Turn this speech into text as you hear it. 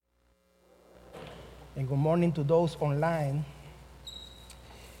and good morning to those online.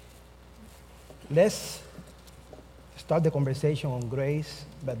 Let's start the conversation on grace,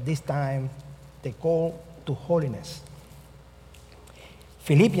 but this time the call to holiness.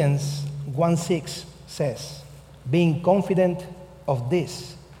 Philippians 1:6 says, being confident of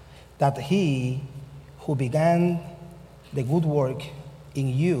this, that he who began the good work in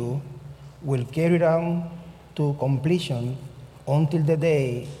you will carry it on to completion until the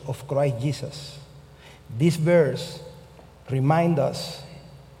day of Christ Jesus. This verse reminds us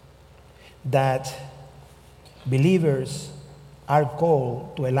that believers are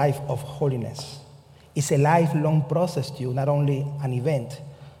called to a life of holiness. It's a lifelong process too, not only an event,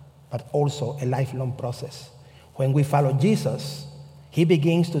 but also a lifelong process. When we follow Jesus, he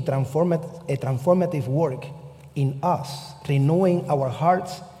begins to transform a transformative work in us, renewing our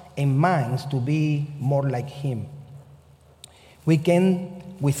hearts and minds to be more like him. We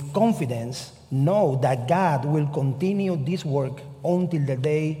can, with confidence, know that God will continue this work until the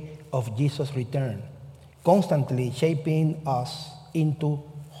day of Jesus' return, constantly shaping us into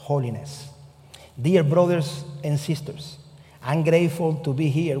holiness. Dear brothers and sisters, I'm grateful to be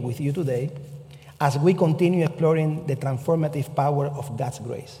here with you today as we continue exploring the transformative power of God's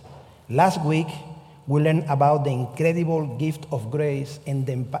grace. Last week, we learned about the incredible gift of grace and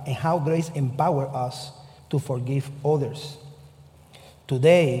how grace empowers us to forgive others.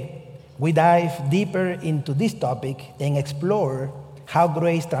 Today, we dive deeper into this topic and explore how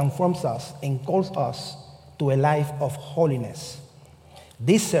grace transforms us and calls us to a life of holiness.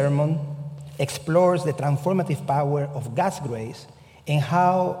 This sermon explores the transformative power of God's grace and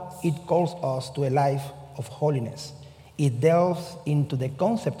how it calls us to a life of holiness. It delves into the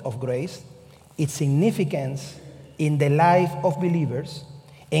concept of grace, its significance in the life of believers,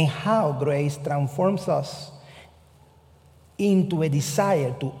 and how grace transforms us into a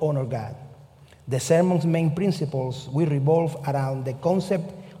desire to honor God. The sermon's main principles will revolve around the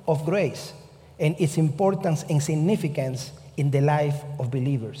concept of grace and its importance and significance in the life of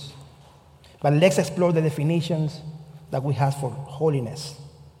believers. But let's explore the definitions that we have for holiness.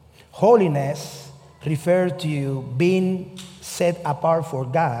 Holiness refers to being set apart for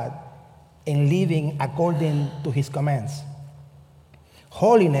God and living according to his commands.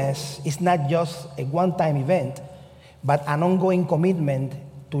 Holiness is not just a one-time event, but an ongoing commitment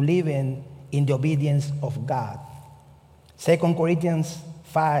to living in the obedience of God. 2 Corinthians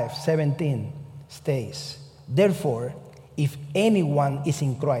 5:17 states, therefore, if anyone is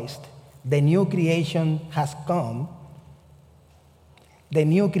in Christ, the new creation has come,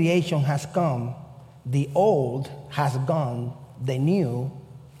 the old has gone, the new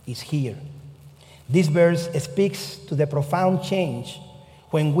is here. This verse speaks to the profound change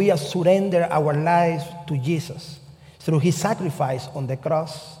when we surrender our lives to Jesus. Through his sacrifice on the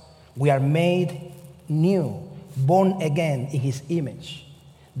cross, we are made new, born again in his image.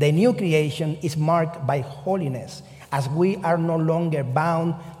 The new creation is marked by holiness, as we are no longer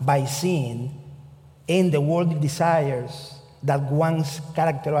bound by sin and the worldly desires that once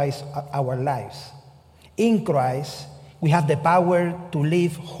characterized our lives. In Christ, we have the power to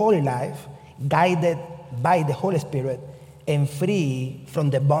live holy life, guided by the Holy Spirit and free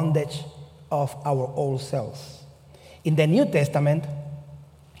from the bondage of our old selves. In the New Testament,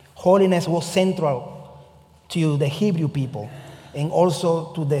 holiness was central to the Hebrew people and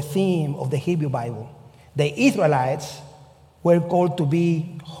also to the theme of the Hebrew Bible. The Israelites were called to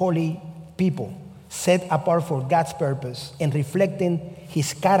be holy people, set apart for God's purpose and reflecting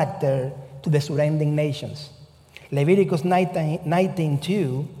his character to the surrounding nations. Leviticus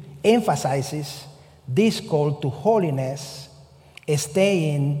 19:2 emphasizes this call to holiness,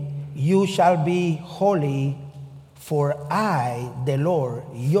 saying, you shall be holy, for I, the Lord,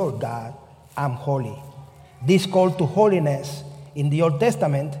 your God, am holy. This call to holiness in the Old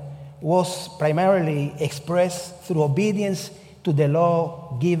Testament was primarily expressed through obedience to the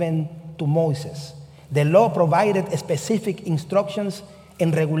law given to Moses. The law provided specific instructions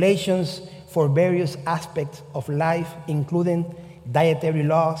and regulations for various aspects of life, including dietary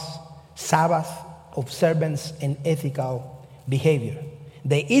laws, Sabbath observance, and ethical behavior.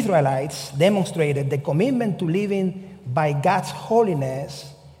 The Israelites demonstrated the commitment to living by God's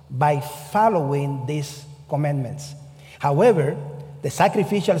holiness by following these commandments. However, the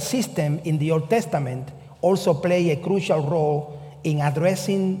sacrificial system in the Old Testament also played a crucial role in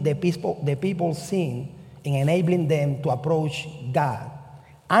addressing the people's sin and enabling them to approach God.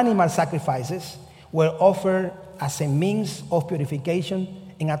 Animal sacrifices were offered as a means of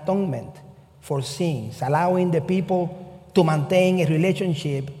purification and atonement for sins, allowing the people to maintain a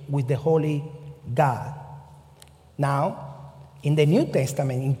relationship with the holy God. Now, in the New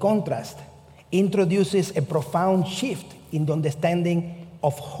Testament, in contrast, introduces a profound shift in the understanding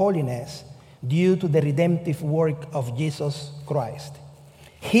of holiness due to the redemptive work of Jesus Christ.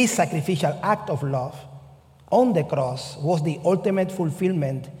 His sacrificial act of love on the cross was the ultimate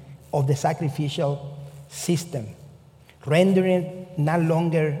fulfillment of the sacrificial system, rendering it no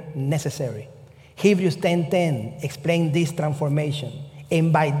longer necessary. Hebrews 10:10 explains this transformation.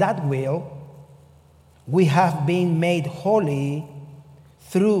 And by that will, we have been made holy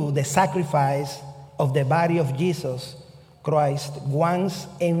through the sacrifice of the body of Jesus Christ once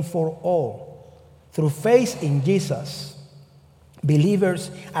and for all. Through faith in Jesus,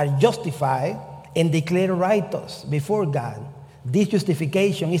 believers are justified and declared righteous before God. This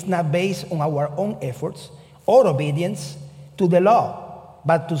justification is not based on our own efforts or obedience to the law,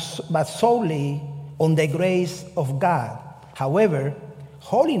 but solely on the grace of God. However,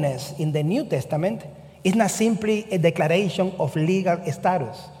 holiness in the New Testament is not simply a declaration of legal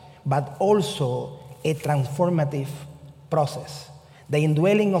status, but also a transformative process. The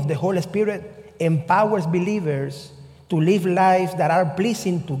indwelling of the Holy Spirit empowers believers to live lives that are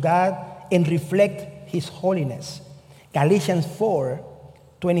pleasing to God and reflect His holiness. Galatians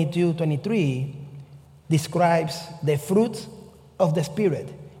 4:22-23 describes the fruits of the Spirit,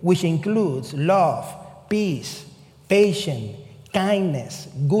 which includes love, peace, patience, kindness,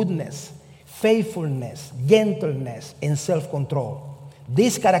 goodness, faithfulness, gentleness, and self-control.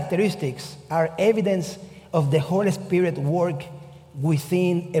 These characteristics are evidence of the Holy Spirit work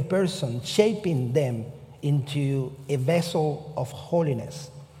within a person, shaping them into a vessel of holiness.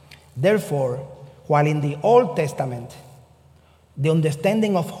 Therefore, while in the Old Testament, the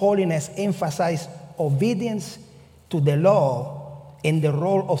understanding of holiness emphasized obedience to the law and the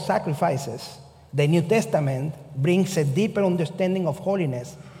role of sacrifices, the New Testament brings a deeper understanding of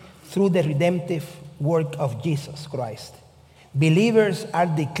holiness through the redemptive work of Jesus Christ. Believers are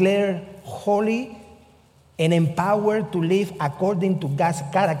declared holy and empowered to live according to God's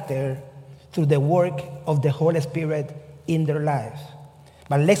character through the work of the Holy Spirit in their lives.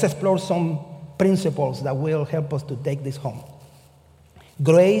 But let's explore some principles that will help us to take this home.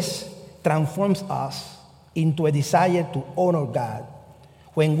 Grace transforms us into a desire to honor God.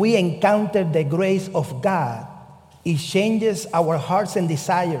 When we encounter the grace of God, it changes our hearts and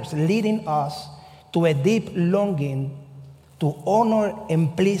desires, leading us to a deep longing to honor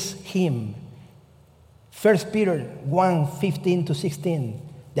and please Him. 1 Peter 1:15-16,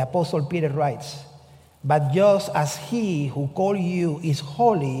 the Apostle Peter writes, "But just as He who called you is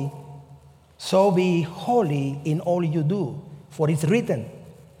holy, so be holy in all you do. For it's written,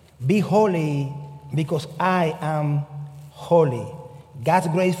 be holy because I am holy." God's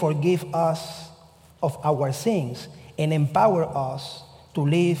grace forgives us of our sins and empowers us to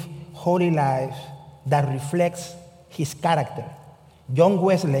live holy lives that reflects His character. John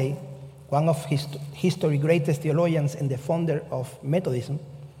Wesley, one of history's greatest theologians and the founder of Methodism,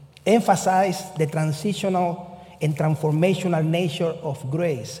 emphasized the transitional and transformational nature of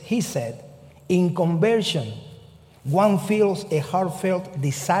grace. He said, "In conversion, one feels a heartfelt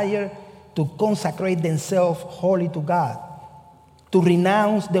desire to consecrate themselves wholly to God, to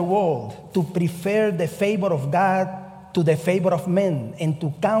renounce the world, to prefer the favor of God to the favor of men, and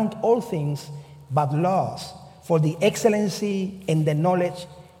to count all things but loss for the excellency and the knowledge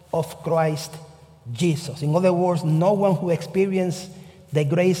of Christ Jesus." In other words, no one who experiences the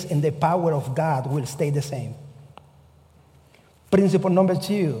grace and the power of God will stay the same. Principle number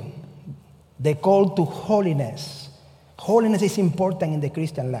 2, the call to holiness. Holiness is important in the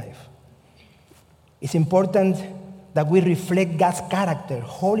Christian life. It's important that we reflect God's character.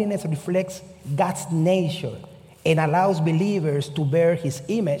 Holiness reflects God's nature and allows believers to bear His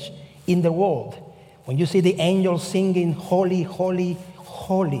image in the world. When you see the angels singing, "Holy, holy,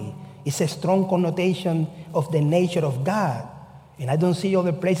 holy," it's a strong connotation of the nature of God. And I don't see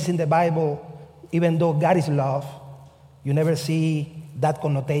other places in the Bible, even though God is love, you never see that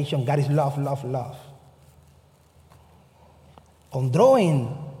connotation. God is love, love, love. On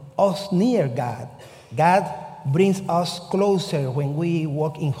drawing us near God, God brings us closer when we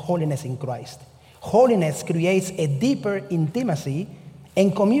walk in holiness in Christ. Holiness creates a deeper intimacy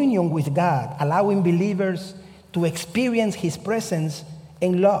and communion with God, allowing believers to experience His presence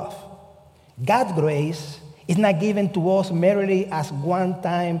and love. God's grace is not given to us merely as a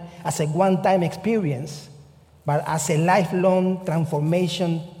one-time experience, but as a lifelong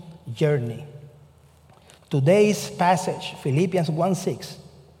transformation journey. Today's passage, Philippians 1:6,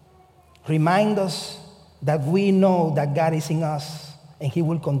 reminds us that we know that God is in us and He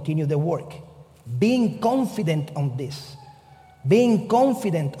will continue the work. Being confident of this,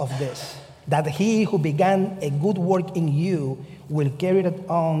 that he who began a good work in you will carry it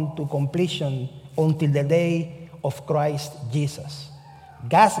on to completion until the day of Christ Jesus.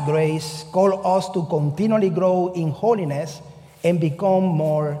 God's grace calls us to continually grow in holiness and become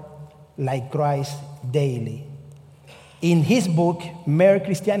more like Christ daily. In his book, Mere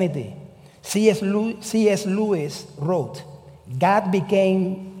Christianity, C.S. Lewis wrote, God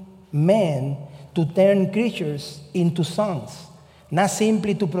became man to turn creatures into sons, not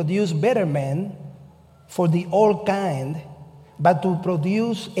simply to produce better men for the old kind, but to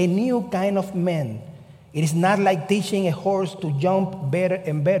produce a new kind of man. It is not like teaching a horse to jump better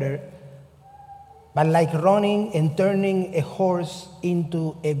and better, but like running and turning a horse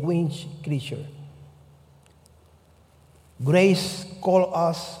into a winged creature. Grace calls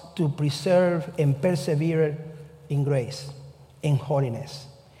us to preserve and persevere in grace, in holiness.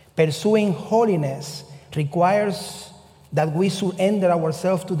 Pursuing holiness requires that we surrender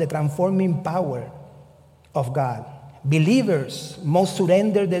ourselves to the transforming power of God. Believers must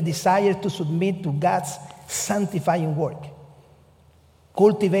surrender their desire to submit to God's sanctifying work.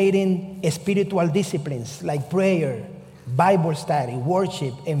 Cultivating spiritual disciplines like prayer, Bible study,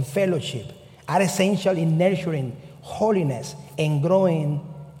 worship, and fellowship are essential in nurturing holiness and growing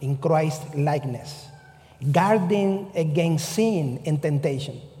in Christ likeness. Guarding against sin and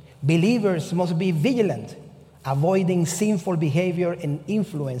temptation, believers must be vigilant, avoiding sinful behavior and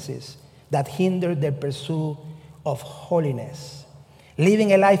influences that hinder their pursuit of holiness.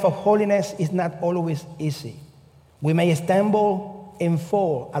 Living a life of holiness is not always easy. We may stumble and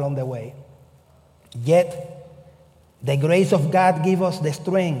fall along the way. Yet, the grace of God gives us the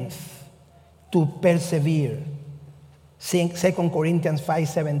strength to persevere. 2 Corinthians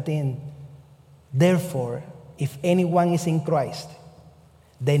 5:17. Therefore, if anyone is in Christ,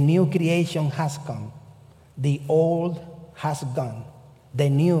 the new creation has come. The old has gone. The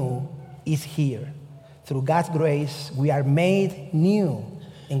new is here. Through God's grace, we are made new,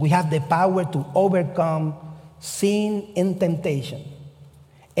 and we have the power to overcome sin and temptation.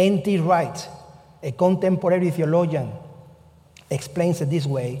 N.T. Wright, a contemporary theologian, explains it this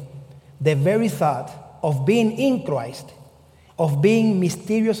way: the very thought of being in Christ, of being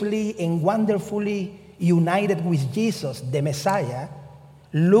mysteriously and wonderfully united with Jesus, the Messiah,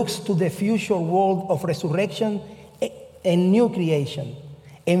 looks to the future world of resurrection and new creation.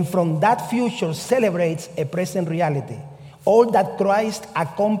 And from that future celebrates a present reality. All that Christ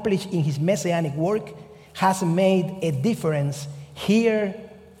accomplished in his messianic work has made a difference here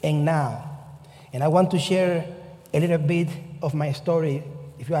and now. And I want to share a little bit of my story,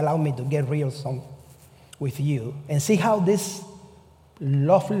 if you allow me to get real with you, and see how this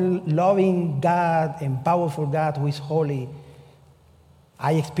loving God and powerful God who is holy,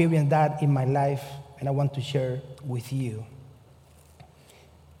 I experienced that in my life, and I want to share with you.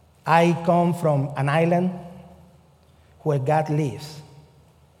 I come from an island where God lives.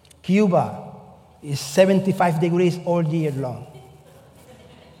 Cuba is 75 degrees all year long.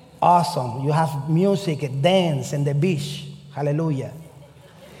 Awesome. You have music, dance, and the beach. Hallelujah.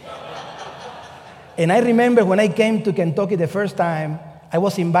 And I remember when I came to Kentucky the first time, I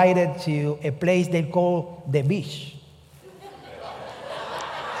was invited to a place they call the beach.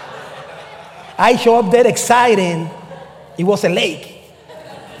 I show up there excited. It was a lake.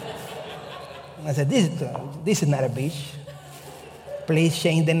 I said, this is not a beach. Please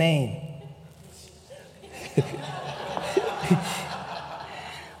change the name.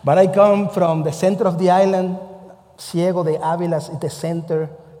 But I come from the center of the island. Ciego de Ávila is the center,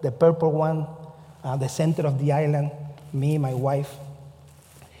 the purple one, the center of the island. Me, my wife,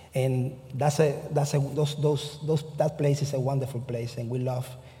 and that place is a wonderful place, and we love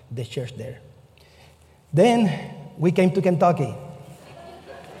the church there. Then we came to Kentucky.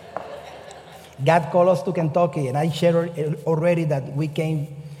 God called us to Kentucky, and I shared already that we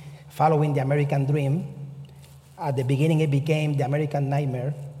came following the American dream. At the beginning, it became the American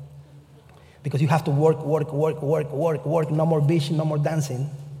nightmare because you have to work, no more beach, no more dancing.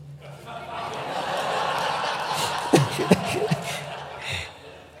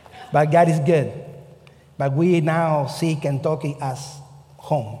 But God is good. But we now see Kentucky as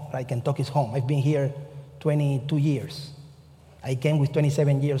home, right? Kentucky's home. I've been here 22 years. I came with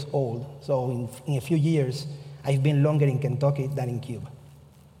 27 years old. So in a few years, I've been longer in Kentucky than in Cuba.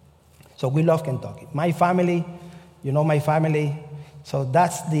 So we love Kentucky. My family, you know my family. So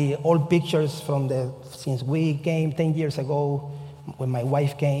that's the old pictures from since we came 10 years ago when my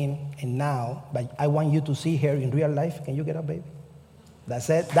wife came and now. But I want you to see her in real life. Can you get up, baby? That's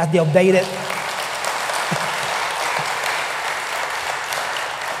it. That's the updated.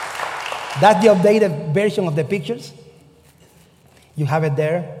 That's the updated version of the pictures. You have it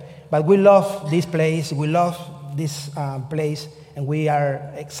there. But we love this place. We love this place, and we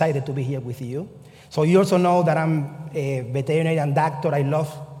are excited to be here with you. So you also know that I'm a veterinarian doctor. I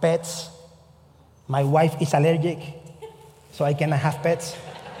love pets. My wife is allergic, so I cannot have pets.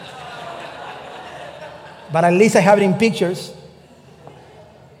 But at least I have it in pictures.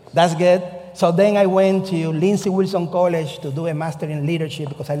 That's good. So then I went to Lindsey Wilson College to do a master in leadership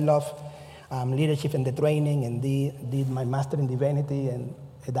because I love leadership and the training, and did my master in divinity and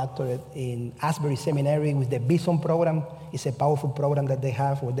a doctorate in Asbury Seminary with the Bison program. It's a powerful program that they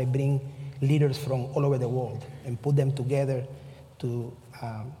have where they bring leaders from all over the world and put them together to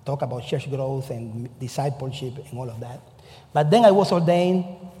talk about church growth and discipleship and all of that. But then I was ordained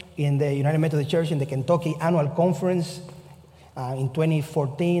in the United Methodist Church in the Kentucky Annual Conference in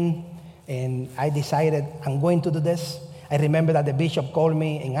 2014, and I decided I'm going to do this. I remember that the bishop called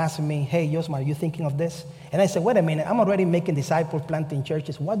me and asked me, hey, Iosmar, are you thinking of this? And I said, wait a minute, I'm already making disciples, planting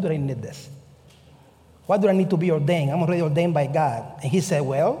churches. Why do I need this? Why do I need to be ordained? I'm already ordained by God. And he said,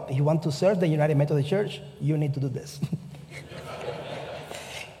 well, if you want to serve the United Methodist Church, you need to do this.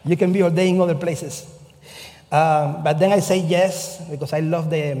 You can be ordained in other places. But then I said yes, because I love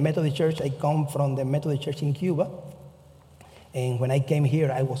the Methodist Church. I come from the Methodist Church in Cuba. And when I came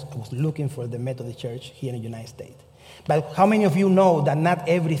here, I was looking for the Methodist Church here in the United States. But how many of you know that not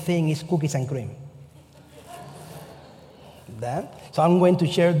everything is cookies and cream? So I'm going to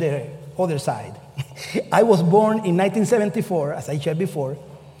share the other side. I was born in 1974, as I shared before.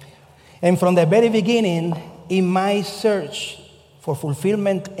 And from the very beginning, in my search for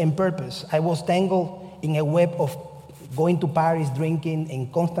fulfillment and purpose, I was tangled in a web of going to Paris, drinking,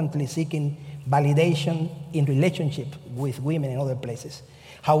 and constantly seeking validation in relationship with women in other places.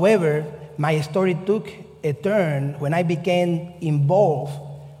 However, my story took a turn when I became involved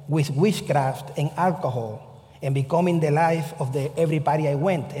with witchcraft and alcohol and becoming the life of every party I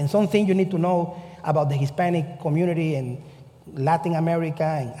went. And something you need to know about the Hispanic community in Latin America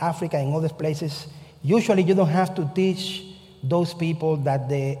and Africa and other places, usually you don't have to teach those people that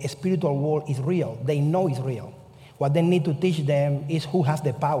the spiritual world is real. They know it's real. What they need to teach them is who has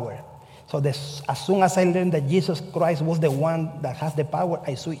the power. So as soon as I learned that Jesus Christ was the one that has the power,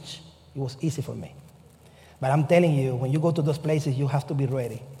 I switched. It was easy for me. But I'm telling you, when you go to those places, you have to be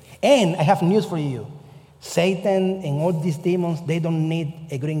ready. And I have news for you. Satan and all these demons, they don't need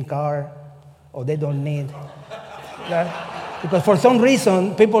a green card, or they don't need that. Because for some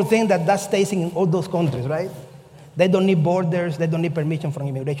reason, people think that stays in all those countries, right? They don't need borders. They don't need permission from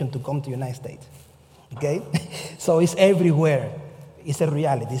immigration to come to the United States. Okay? So it's everywhere. It's a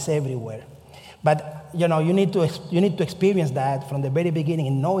reality. It's everywhere. But, you need to experience that from the very beginning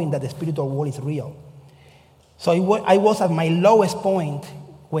and knowing that the spiritual world is real. So I was at my lowest point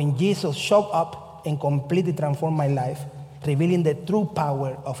when Jesus showed up and completely transformed my life, revealing the true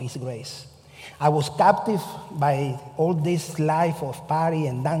power of his grace. I was captive by all this life of party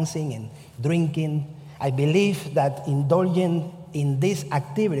and dancing and drinking. I believed that indulging in these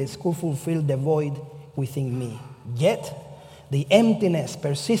activities could fulfill the void within me. Yet, the emptiness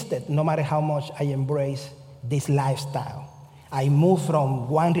persisted no matter how much I embraced this lifestyle. I moved from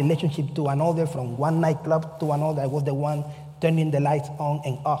one relationship to another, from one nightclub to another. I was the one turning the lights on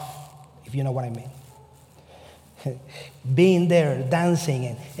and off, if you know what I mean. Being there,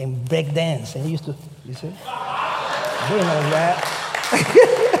 dancing and break dance. And I used to, you see? Doing all that.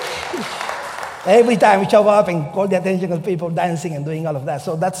 Every time we show up and call the attention of people dancing and doing all of that.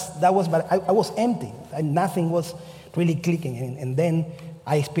 So that was, but I was empty. Nothing was really clicking. And then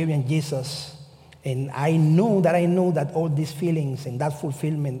I experienced Jesus. And I knew that all these feelings and that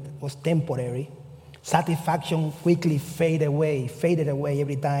fulfillment was temporary. Satisfaction quickly faded away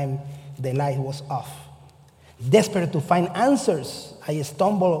every time the light was off. Desperate to find answers, I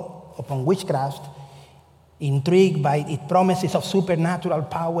stumbled upon witchcraft, intrigued by its promises of supernatural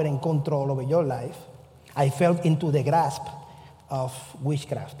power and control over your life. I fell into the grasp of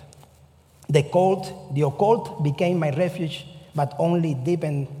witchcraft. The occult became my refuge, but only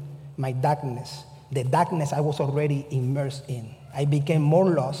deepened my darkness. The darkness I was already immersed in. I became more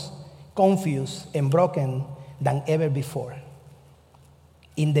lost, confused, and broken than ever before.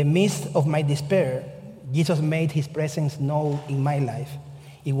 In the midst of my despair, Jesus made his presence known in my life.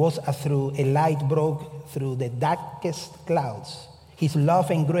 It was as through a light broke through the darkest clouds. His love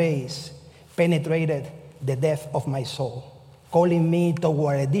and grace penetrated the depth of my soul, calling me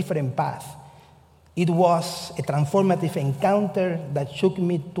toward a different path. It was a transformative encounter that shook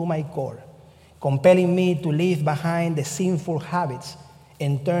me to my core, compelling me to leave behind the sinful habits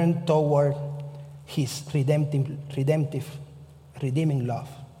and turn toward his redeeming love.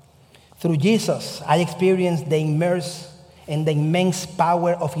 Through Jesus, I experienced the and the immense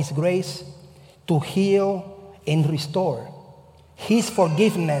power of his grace to heal and restore. His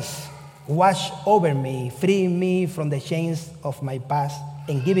forgiveness washed over me, freeing me from the chains of my past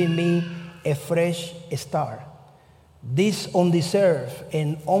and giving me a fresh start. This undeserved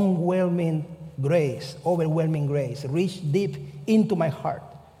and overwhelming grace reached deep into my heart,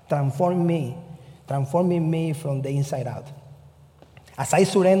 transforming me from the inside out. As I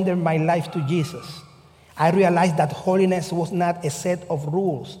surrendered my life to Jesus, I realized that holiness was not a set of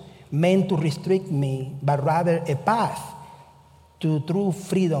rules meant to restrict me, but rather a path to true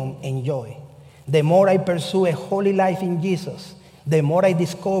freedom and joy. The more I pursue a holy life in Jesus, the more I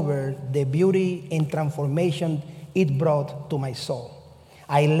discover the beauty and transformation it brought to my soul.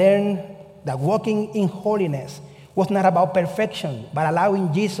 I learned that walking in holiness was not about perfection, but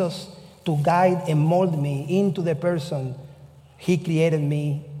allowing Jesus to guide and mold me into the person he created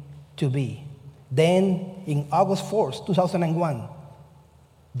me to be. Then, in August 4th, 2001,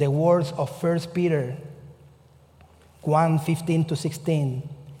 the words of 1 Peter 1:15-16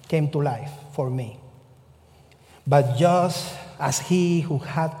 came to life for me. But just as he who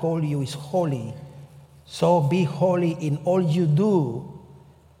had called you is holy, so be holy in all you do,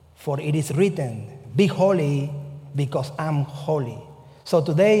 for it is written, be holy because I'm holy. So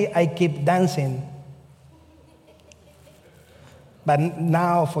today I keep dancing, but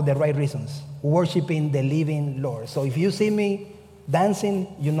now for the right reasons, worshiping the living Lord. So if you see me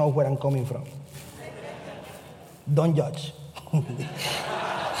dancing, you know where I'm coming from. Don't judge.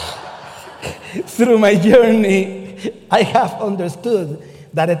 Through my journey, I have understood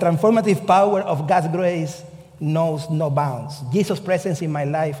that the transformative power of God's grace knows no bounds. Jesus' presence in my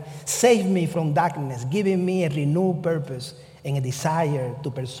life saved me from darkness, giving me a renewed purpose and a desire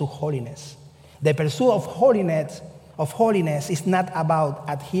to pursue holiness. The pursuit of holiness is not about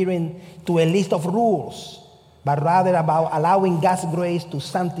adhering to a list of rules, but rather about allowing God's grace to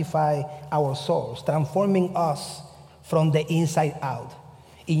sanctify our souls, transforming us from the inside out.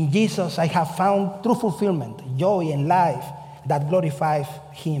 In Jesus, I have found true fulfillment, joy, and life that glorifies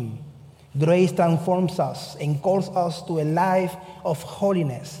Him. Grace transforms us and calls us to a life of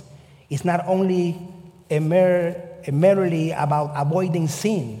holiness. It's not only merely about avoiding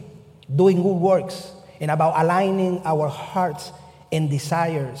sin, doing good works, and about aligning our hearts and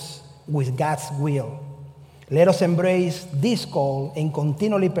desires with God's will. Let us embrace this call and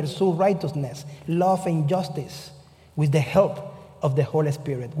continually pursue righteousness, love, and justice with the help of the Holy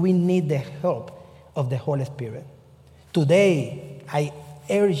Spirit. We need the help of the Holy Spirit. Today, I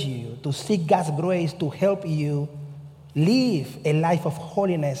urge you to seek God's grace to help you live a life of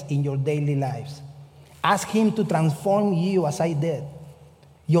holiness in your daily lives. Ask Him to transform you as I did,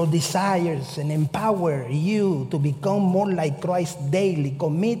 your desires, and empower you to become more like Christ daily.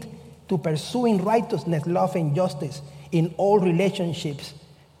 Commit to pursuing righteousness, love, and justice in all relationships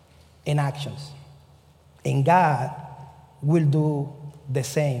and actions. And God will do the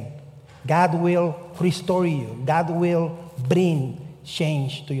same. God will restore you. God will bring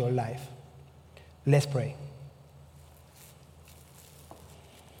change to your life. Let's pray.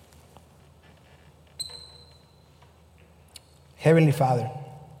 Heavenly Father,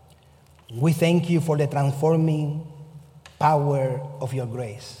 we thank you for the transforming power of your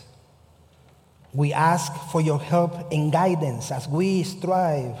grace. We ask for your help and guidance as we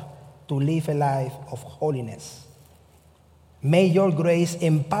strive to live a life of holiness. May your grace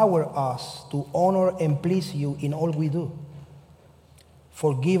empower us to honor and please you in all we do.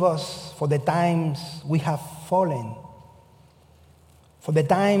 Forgive us for the times we have fallen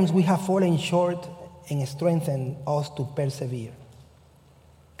short, and strengthen us to persevere.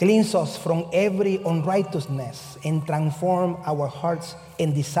 Cleanse us from every unrighteousness and transform our hearts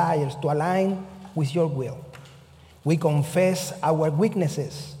and desires to align with your will. We confess our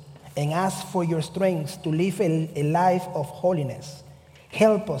weaknesses and ask for your strength to live a life of holiness.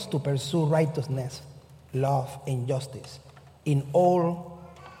 Help us to pursue righteousness, love, and justice in all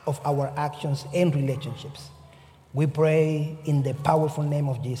of our actions and relationships. We pray in the powerful name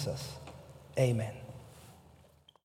of Jesus. Amen.